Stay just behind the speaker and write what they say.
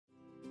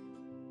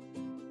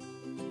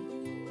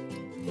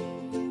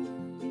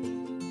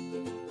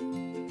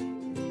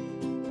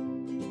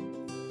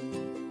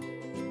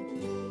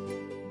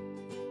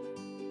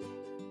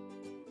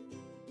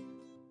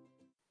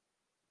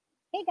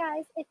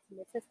guys, it's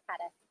Mrs.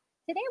 Pettis.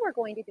 Today we're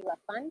going to do a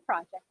fun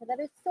project that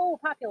is so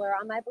popular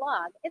on my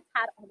blog, it's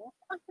had almost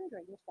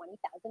 120,000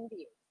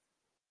 views.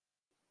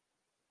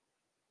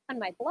 On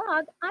my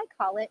blog, I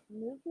call it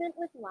Movement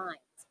with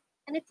Lines,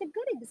 and it's a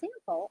good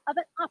example of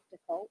an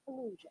optical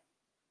illusion.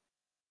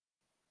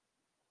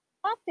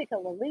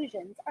 Optical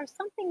illusions are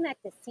something that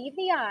deceive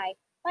the eye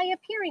by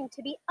appearing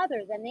to be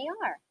other than they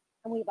are,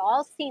 and we've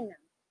all seen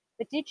them.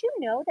 But did you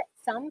know that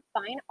some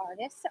fine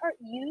artists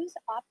use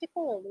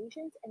optical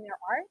illusions in their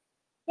art?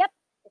 Yep,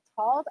 it's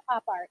called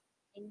op art,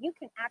 and you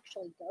can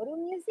actually go to a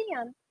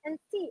museum and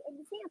see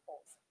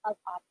examples of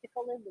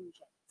optical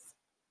illusions.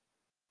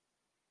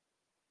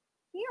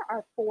 Here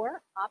are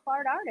 4 op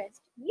art artists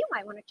you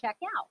might want to check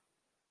out.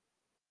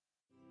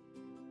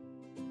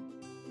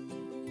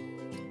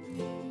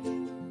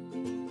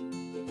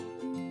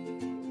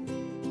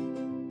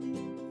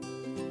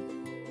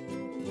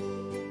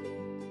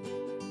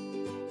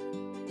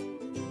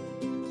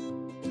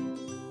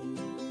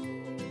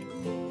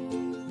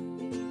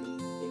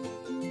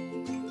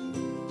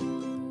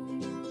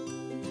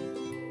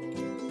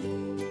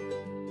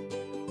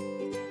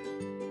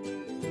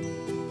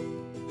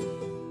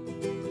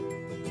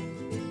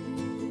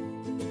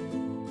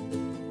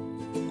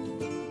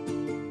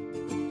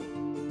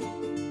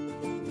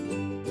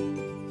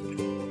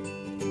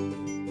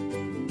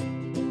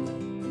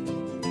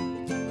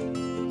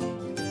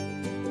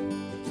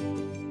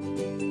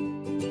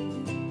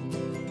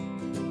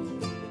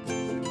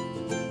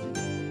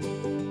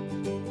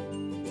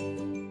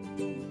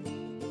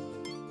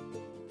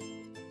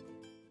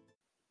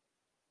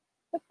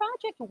 The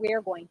project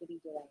we're going to be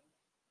doing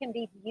can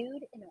be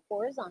viewed in a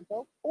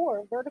horizontal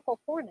or vertical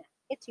format.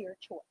 It's your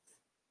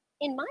choice.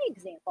 In my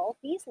example,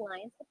 these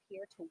lines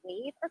appear to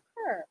wave or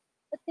curve,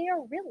 but they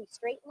are really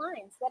straight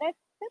lines that I've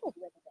fiddled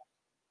with a bit.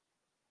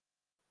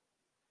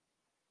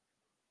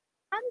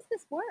 How does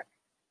this work?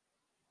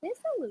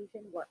 This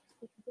illusion works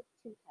because of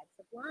 2 types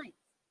of lines.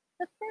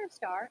 The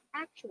first are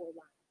actual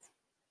lines.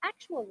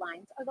 Actual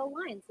lines are the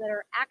lines that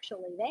are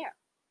actually there.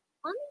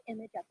 On the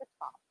image at the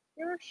top,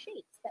 there are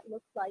shapes that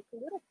look like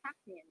little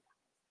Pac-Man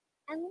guys,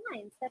 and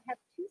lines that have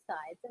 2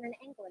 sides and an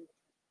angle in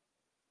between.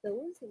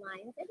 Those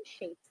lines and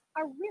shapes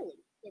are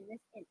really in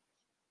this image.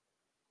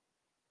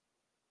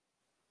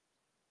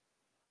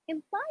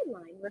 Implied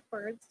line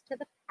refers to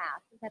the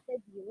path that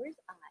the viewer's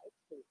eye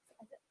takes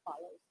as it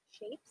follows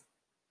shapes,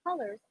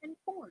 colors, and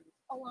forms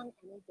along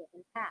any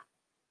given path.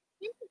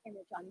 In the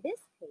image on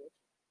this page,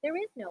 there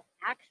is no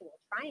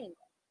actual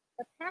triangle.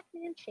 The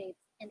Pac-Man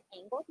shapes and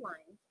angled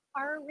lines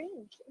are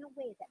arranged in a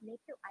way that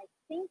make your eye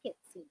think it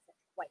sees a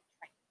white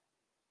triangle.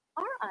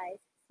 Our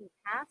eyes see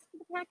past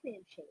the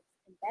Pac-Man shapes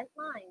and bent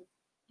lines,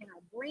 and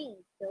our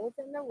brain fills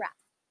in the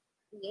rest,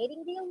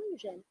 creating the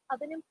illusion of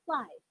an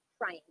implied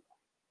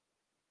triangle.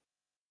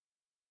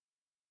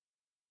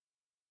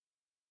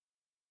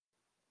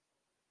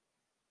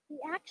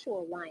 The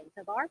actual lines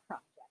of our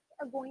project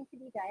are going to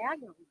be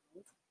diagonal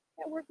lines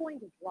that we're going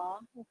to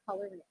draw and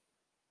color in.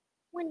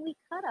 When we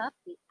cut up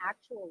the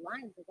actual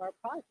lines of our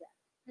project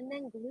and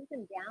then glue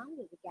them down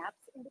with the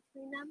gaps in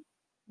between them,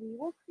 we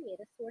will create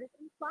a sort of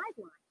implied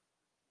line.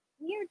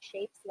 Weird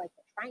shapes like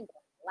the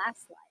triangle in the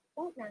last slide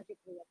won't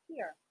magically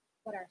appear,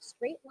 but our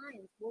straight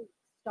lines will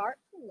start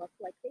to look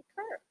like they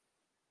curve.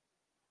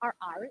 Our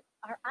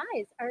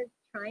eyes are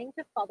trying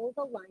to follow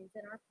the lines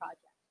in our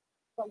project,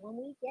 but when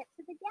we get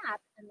to the gap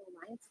and the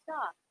line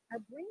stops, our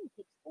brain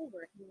takes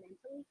over and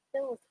mentally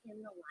fills in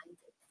the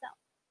lines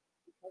itself.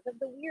 Because of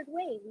the weird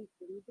way we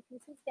glued the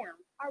pieces down,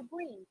 our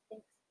brain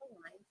thinks the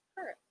lines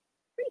curve.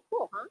 Pretty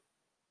cool, huh?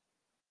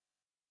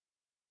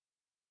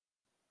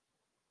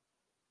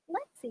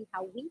 Let's see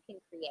how we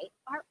can create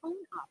our own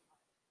op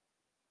art.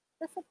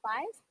 The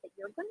supplies that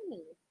you're going to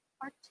need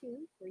are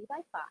 2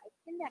 3x5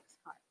 index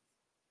cards,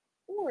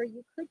 or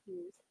you could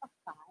use a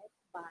 5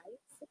 by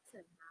 6.5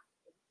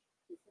 inch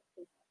piece of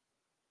paper.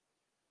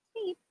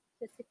 Tape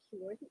to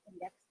secure the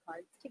index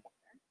cards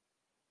together,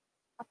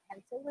 a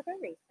pencil with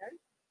eraser,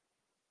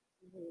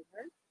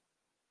 ruler,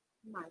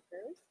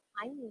 markers.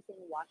 I'm using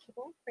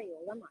washable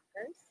Crayola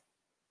markers,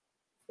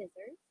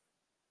 scissors,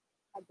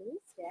 a glue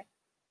stick,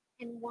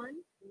 and 1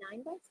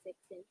 9 by 6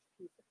 inch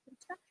piece of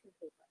construction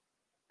paper.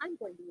 I'm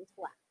going to use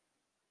black.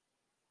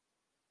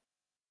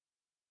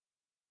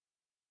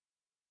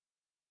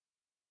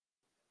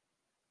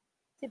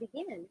 To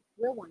begin,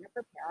 we'll want to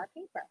prepare our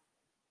paper.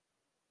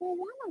 We'll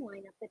want to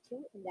line up the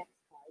 2 index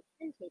cards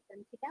and tape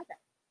them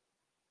together.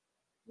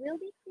 We'll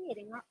be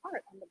creating our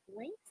art on the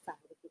blank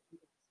side of the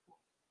index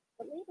card,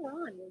 but later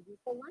on we'll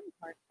use the line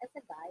part as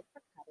a guide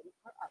for cutting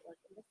our artwork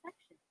into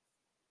sections.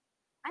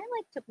 I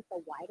like to put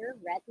the wider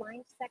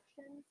red-lined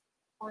sections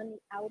on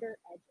the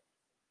outer edges.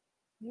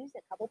 Use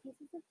a couple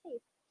pieces of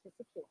tape to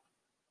secure.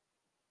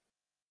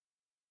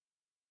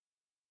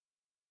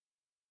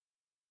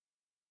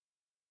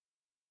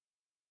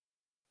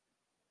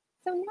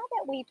 So now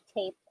that we've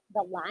taped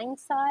the line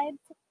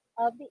sides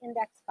of the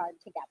index card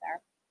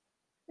together,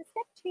 the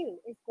step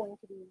 2 is going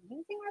to be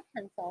using our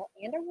pencil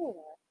and a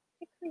ruler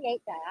to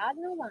create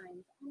diagonal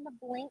lines on the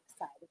blank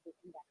side of the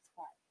index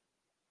card.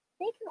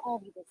 They can all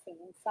be the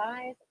same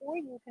size, or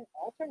you can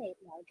alternate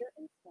larger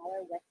and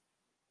smaller widths.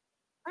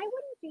 I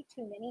wouldn't do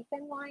too many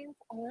thin lines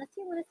unless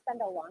you want to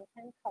spend a long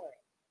time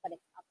coloring, but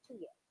it's up to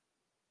you.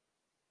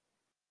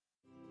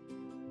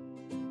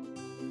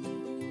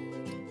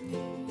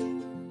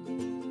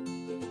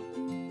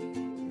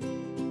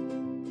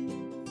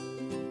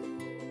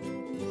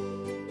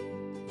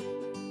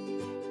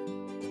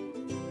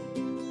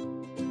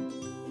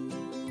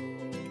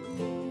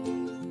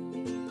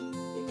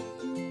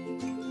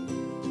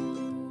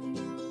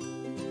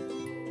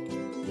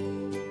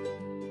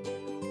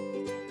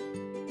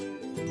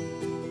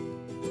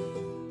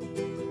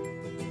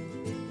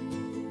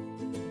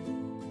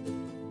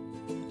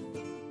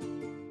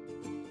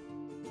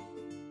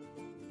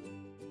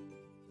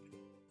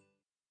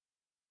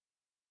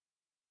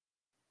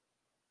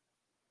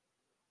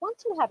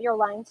 Once you have your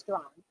lines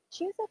drawn,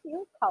 choose a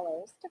few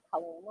colors to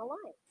color in the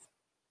lines.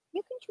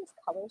 You can choose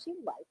colors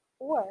you like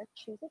or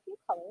choose a few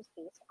colors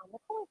based on the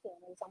color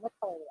families on the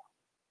color wheel.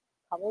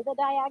 Color the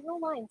diagonal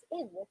lines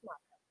in with marker.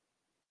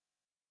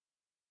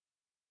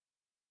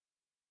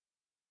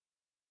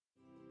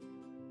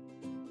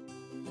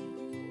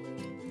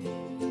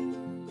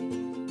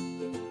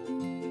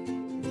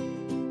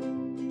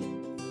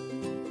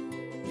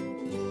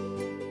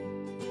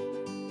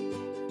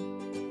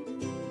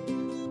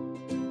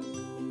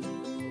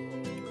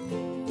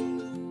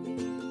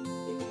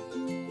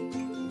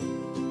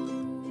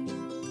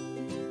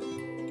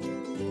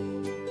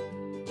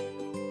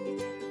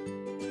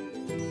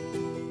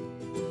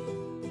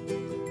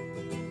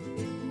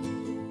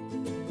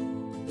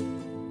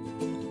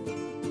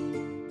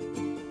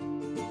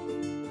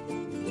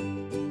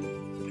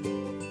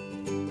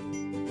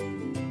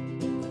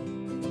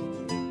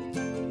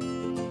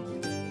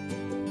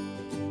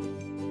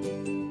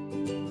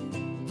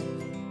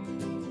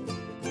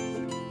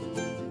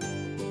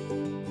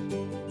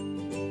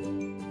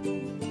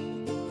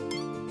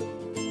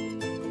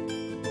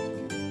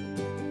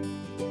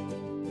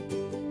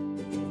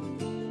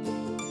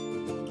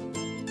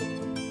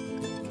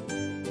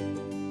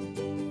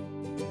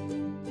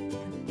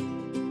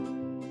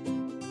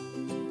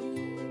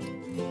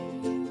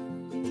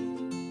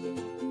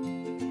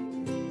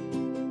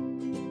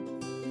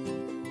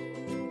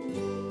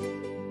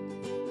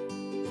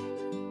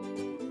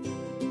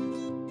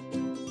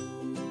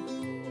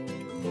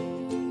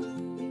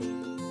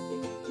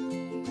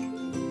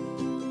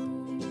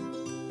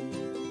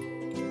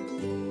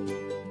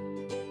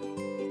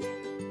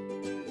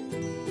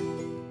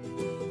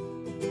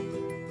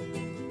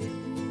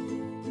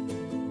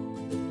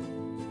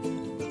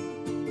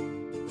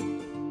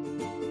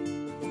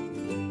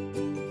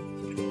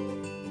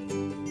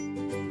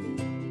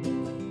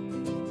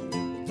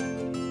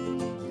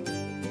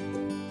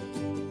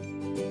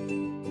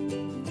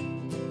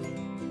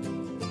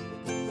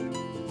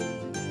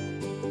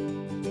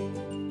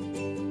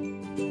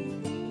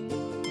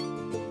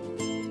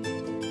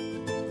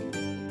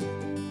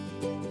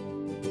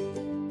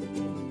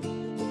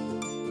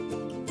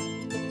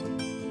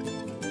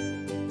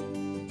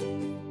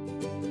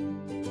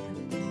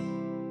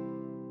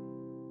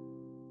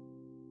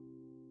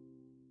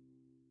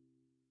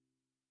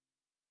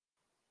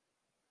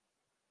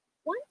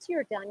 Once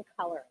you're done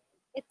coloring,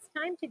 it's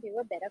time to do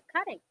a bit of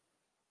cutting.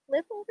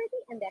 Flip over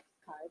the index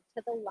card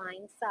to the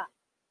line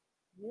side.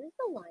 Use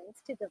the lines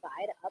to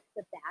divide up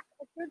the back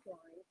of your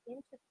drawing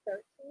into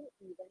 13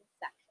 even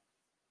sections.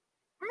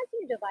 As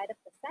you divide up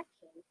the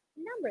sections,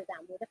 number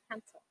them with a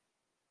pencil.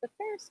 The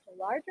first,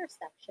 larger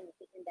section of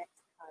the index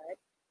card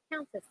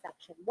counts as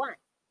section 1.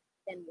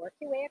 Then work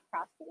your way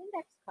across the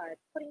index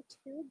card, putting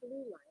 2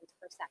 blue lines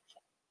per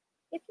section.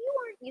 If you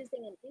aren't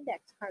using an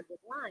index card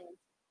with lines,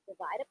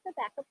 divide up the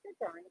back of your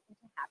drawing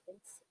into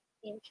half-inch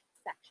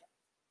sections.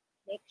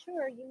 Make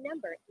sure you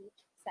number each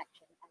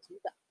section as you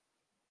go.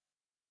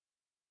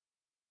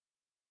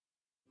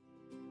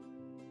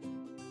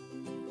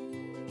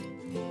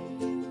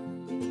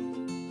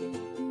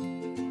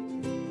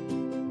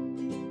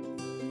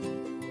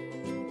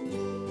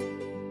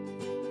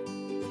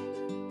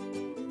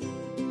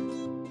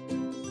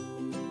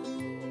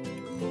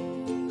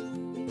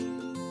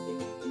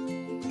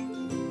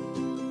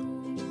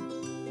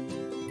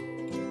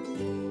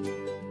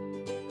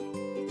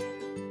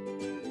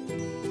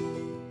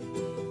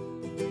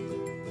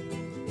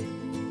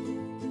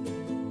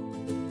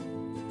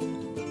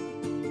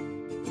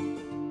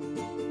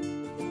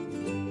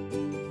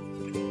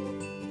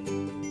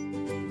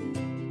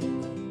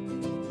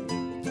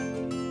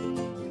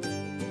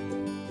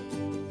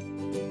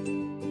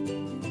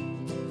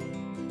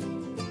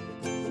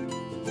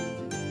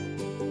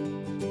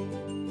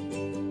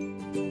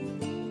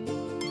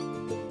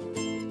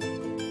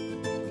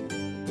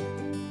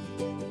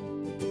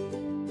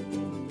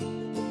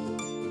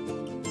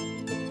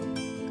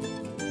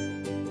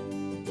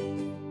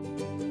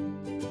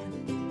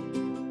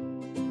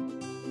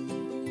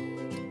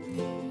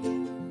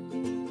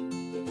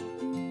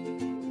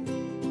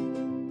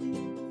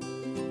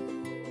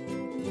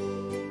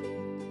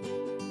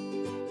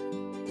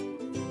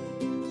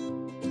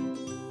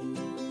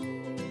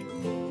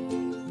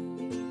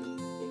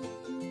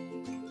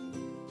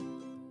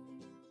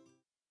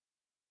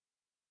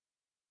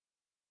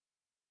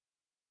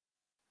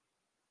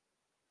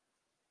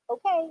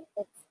 Okay,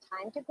 it's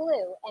time to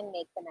glue and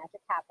make the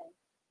magic happen.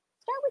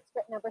 Start with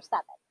strip number 7.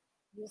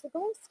 Use a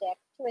glue stick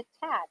to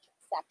attach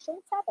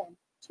section 7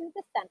 to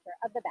the center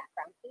of the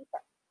background paper.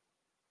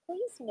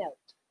 Please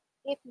note,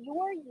 if you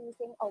are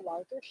using a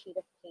larger sheet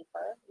of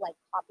paper, like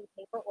copy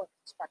paper or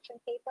construction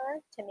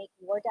paper, to make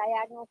your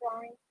diagonal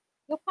drawing,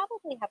 you'll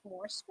probably have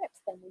more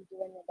strips than we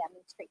do in the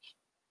demonstration.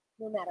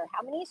 No matter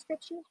how many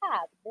strips you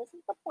have, this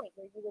is the point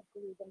where you would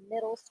glue the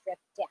middle strip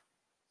down.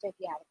 So if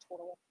you have a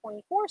total of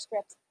 24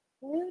 strips,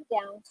 glue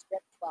down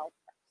strip 12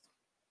 first.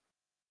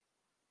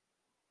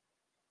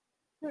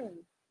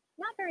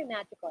 Not very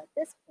magical at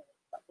this point,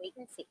 but wait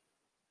and see.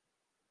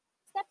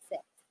 Step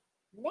 6.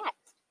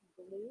 Next,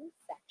 glue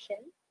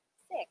section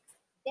 6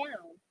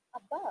 down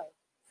above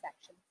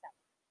section 7.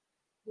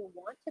 You'll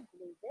want to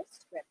glue this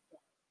strip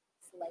down,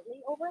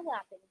 slightly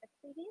overlapping the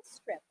previous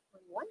strip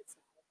on one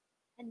side,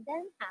 and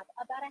then have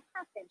about a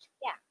half-inch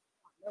gap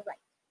on the right.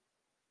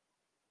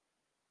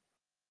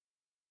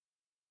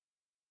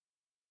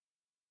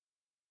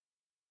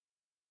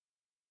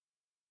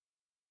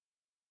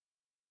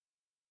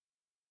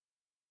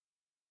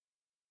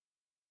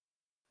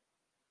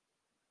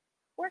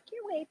 Work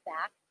your way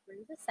back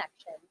through the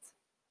sections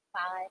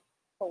 5,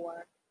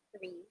 4,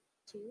 3,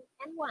 2,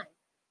 and 1,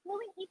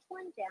 gluing each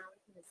one down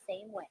in the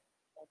same way,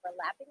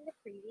 overlapping the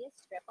previous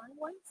strip on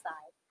one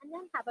side, and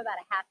then have about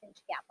a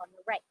half-inch gap on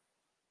the right.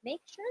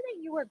 Make sure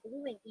that you are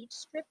gluing each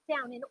strip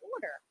down in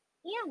order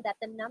and that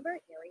the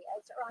numbered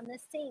areas are on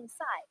the same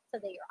side so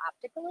that your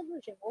optical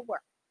illusion will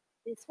work.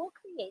 This will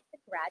create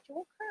the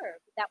gradual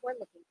curve that we're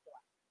looking for.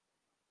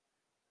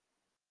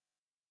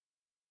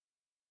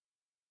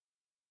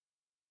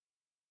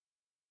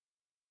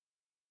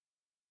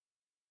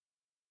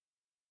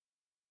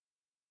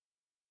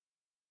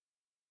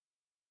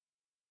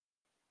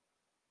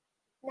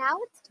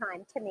 Now it's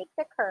time to make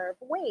the curve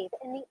wave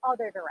in the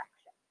other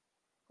direction.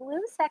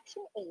 Glue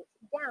section 8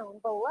 down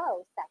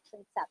below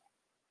section 7.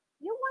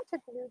 You want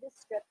to glue the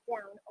strip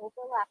down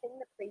overlapping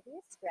the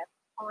previous strip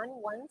on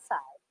one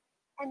side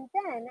and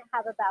then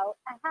have about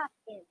a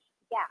half-inch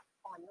gap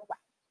on the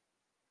left.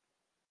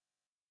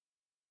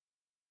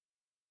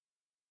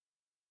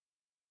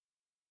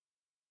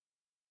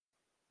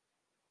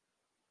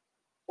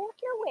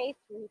 Work your way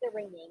through the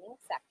remaining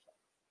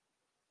sections,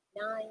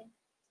 9,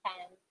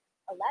 10,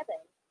 11,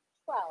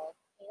 12,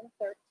 and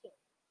 13,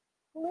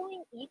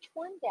 gluing each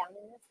one down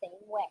in the same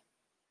way,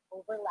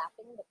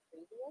 overlapping the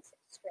previous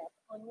strip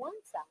on one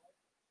side,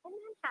 and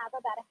then have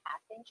about a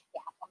half-inch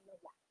gap on the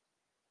left.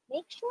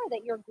 Make sure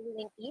that you're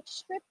gluing each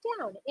strip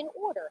down in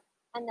order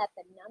and that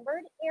the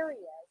numbered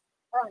areas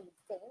are on the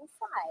same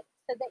side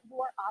so that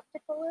your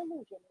optical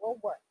illusion will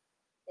work.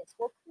 This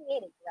will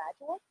create a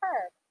gradual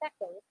curve that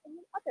goes in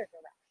the other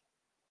direction.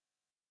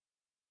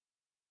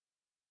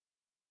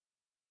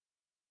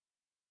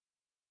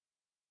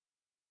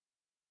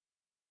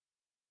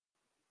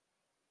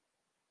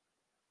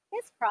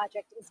 This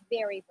project is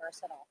very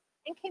versatile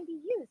and can be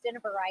used in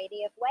a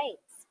variety of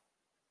ways.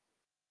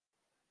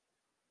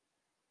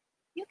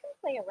 You can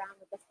play around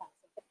with the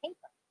size of the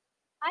paper.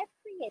 I've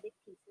created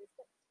pieces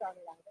that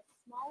started out as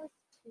small as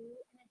 2.5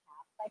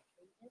 by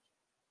 3 inches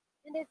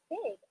and as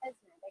big as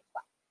 9 by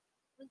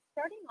 12. When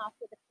starting off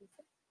with a piece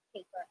of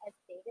paper as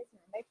big as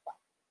 9 by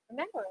 12,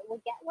 remember it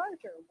will get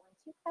larger once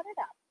you cut it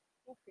up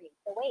and create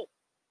the wave.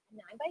 A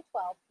 9 by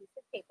 12 piece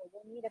of paper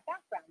will need a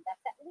background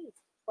that's at least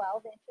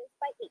 12 inches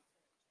by 18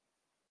 inches.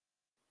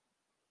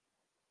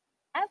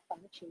 Have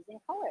fun choosing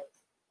colors.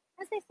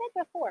 As I said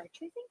before,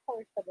 choosing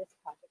colors for this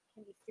project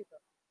can be super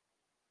fun.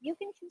 You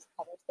can choose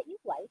colors that you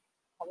like,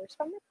 colors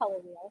from the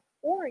color wheel,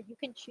 or you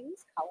can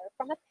choose color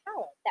from a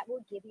palette that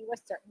will give you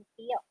a certain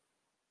feel.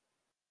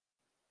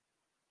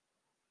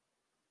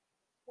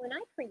 When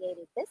I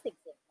created this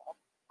example,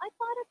 I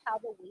thought of how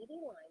the wavy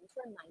lines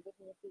reminded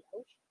me of the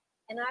ocean,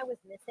 and I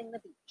was missing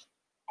the beach.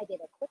 I did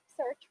a quick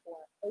search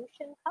for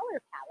ocean color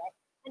palette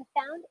and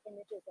found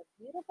images of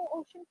beautiful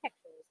ocean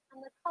pictures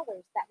and the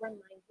colors that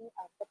remind me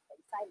of the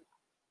place I love.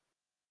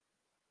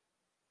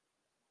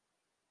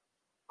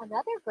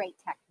 Another great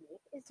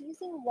technique is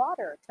using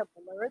water to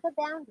blur the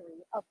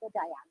boundary of the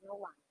diagonal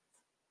lines.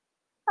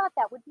 I thought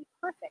that would be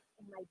perfect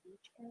in my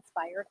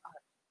beach-inspired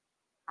art.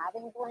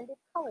 Having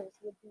blended colors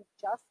would be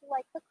just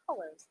like the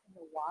colors in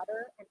the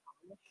water and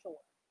on the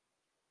shore.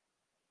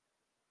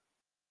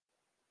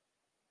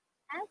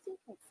 As you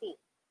can see,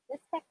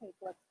 this technique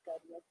looks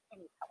good with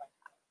any color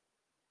palette.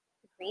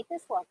 To create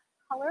this look,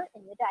 color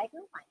in the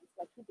diagonal lines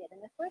like you did in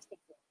the first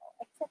example,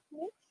 except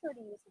make sure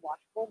to use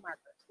washable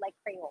markers like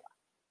Crayola.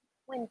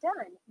 When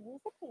done,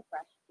 use a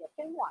paintbrush dipped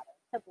in water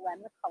to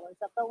blend the colors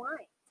of the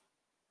lines.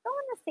 Go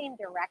in the same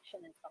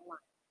direction as the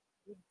lines.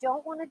 You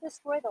don't want to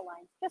destroy the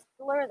lines, just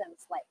blur them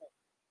slightly.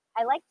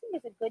 I like to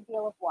use a good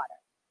deal of water.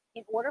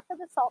 In order for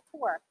the salt to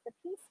work, the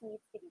piece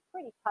needs to be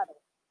pretty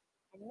puddly.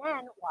 And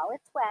then, while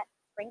it's wet,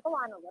 sprinkle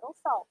on a little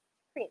salt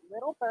to create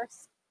little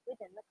bursts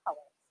within the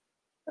colors.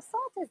 The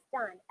salt is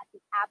done at the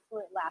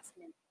absolute last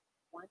minute.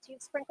 Once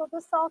you've sprinkled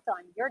the salt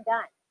on, you're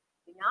done.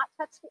 Do not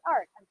touch the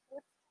art until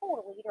it's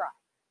totally dry.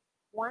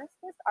 Once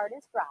this art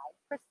is dry,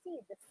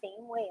 proceed the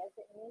same way as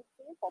in the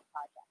example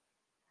project,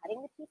 cutting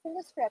the piece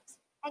into strips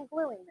and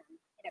gluing them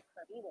in a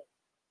curvy way.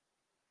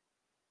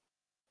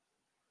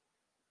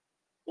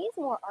 These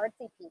more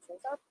artsy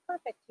pieces are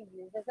perfect to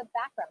use as a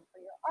background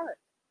for your art.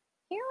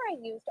 Here I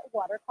used a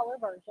watercolor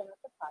version of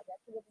the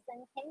project with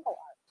Zentangle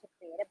art to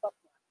create a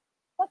bookmark.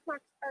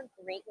 Bookmarks are a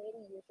great way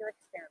to use your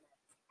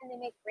experiments, and they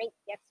make great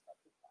gifts for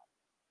people.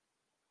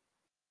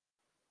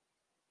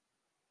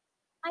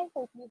 I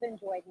hope you've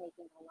enjoyed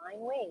making a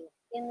line wave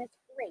in this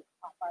great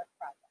pop art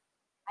project.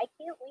 I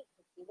can't wait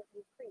to see what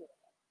you've created.